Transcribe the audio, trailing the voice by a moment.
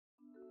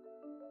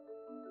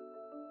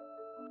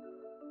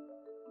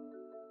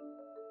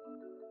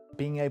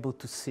being able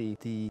to see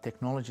the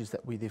technologies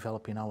that we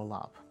develop in our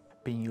lab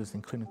being used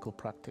in clinical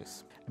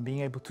practice, and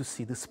being able to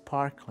see the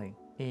sparkling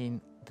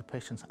in the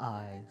patient's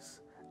eyes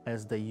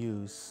as they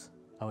use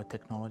our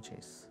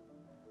technologies,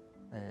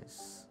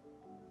 is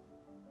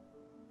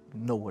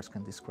no words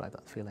can describe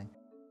that feeling.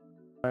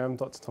 I am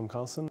Dr. Tom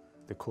CARLSON,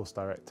 the course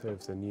director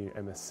of the new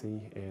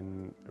MSc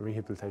in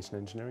Rehabilitation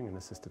Engineering and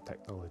Assistive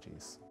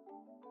Technologies.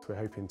 We're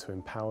hoping to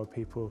empower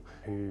people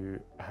who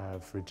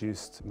have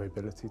reduced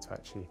mobility to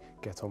actually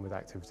get on with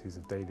activities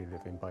of daily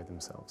living by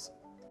themselves.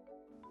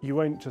 You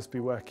won't just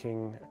be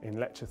working in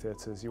lecture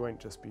theatres, you won't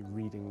just be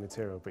reading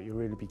material, but you'll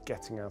really be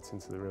getting out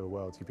into the real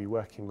world. You'll be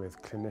working with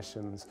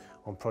clinicians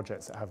on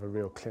projects that have a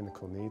real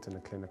clinical need and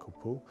a clinical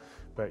pool,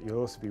 but you'll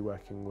also be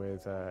working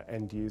with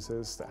end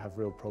users that have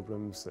real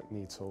problems that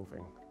need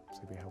solving, so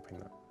you'll be helping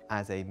that.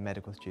 As a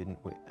medical student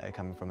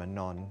coming from a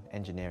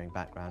non-engineering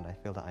background, I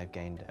feel that I've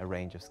gained a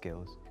range of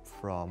skills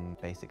from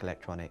basic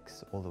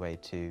electronics all the way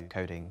to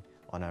coding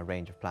on a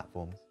range of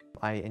platforms.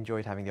 I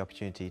enjoyed having the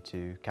opportunity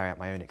to carry out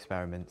my own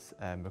experiments,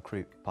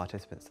 recruit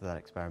participants to that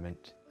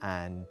experiment,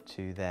 and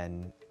to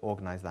then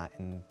organise that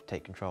and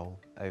take control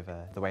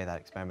over the way that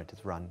experiment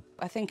is run.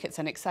 I think it's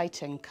an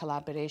exciting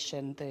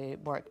collaboration, the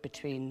work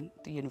between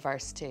the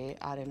university,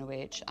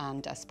 RNOH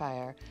and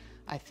Aspire.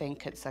 I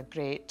think it's a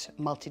great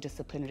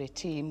multidisciplinary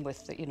team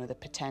with the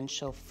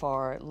potential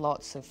for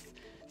lots of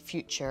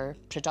future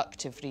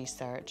productive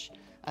research.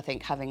 I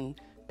think having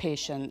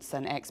patients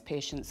and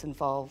ex-patients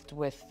involved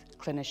with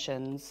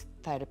clinicians,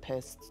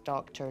 therapists,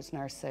 doctors,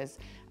 nurses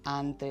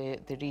and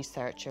the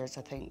researchers,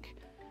 I think,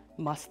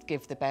 must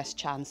give the best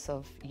chance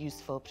of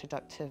useful,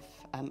 productive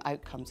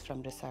outcomes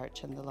from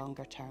research in the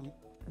longer term.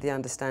 The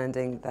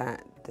understanding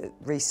that the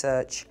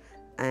research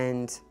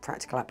and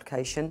practical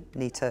application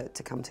need to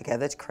come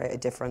together to create a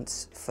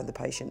difference for the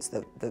patients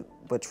that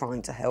we're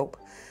trying to help.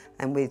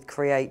 And with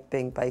Create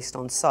being based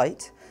on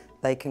site,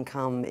 they can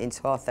come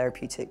into our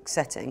therapeutic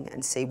setting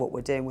and see what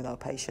we're doing with our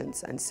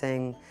patients and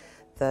seeing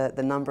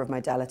the number of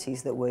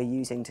modalities that we're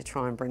using to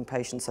try and bring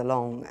patients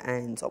along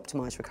and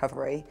optimise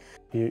recovery.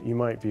 You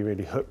might be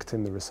really hooked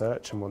in the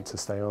research and want to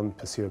stay on,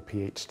 pursue a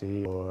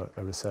PhD or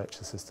a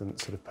research assistant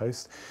sort of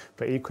post,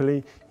 but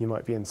equally you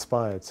might be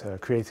inspired to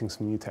creating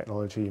some new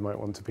technology. You might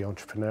want to be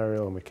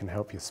entrepreneurial and we can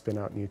help you spin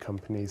out new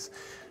companies.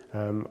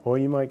 Or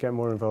you might get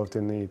more involved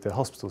in the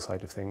hospital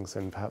side of things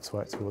and perhaps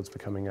work towards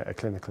becoming a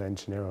clinical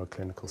engineer or a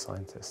clinical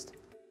scientist.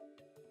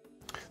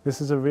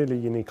 This is a really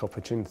unique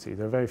opportunity.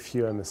 There are very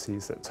few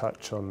MScs that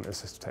touch on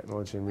assistive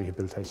technology and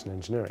rehabilitation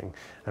engineering,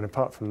 and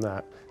apart from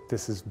that,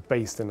 this is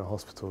based in a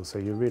hospital, so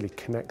you're really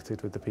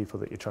connected with the people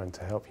that you're trying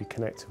to help. You're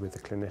connected with the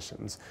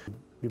clinicians.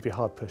 You'd be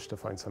hard pushed to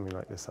find something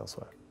like this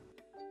elsewhere.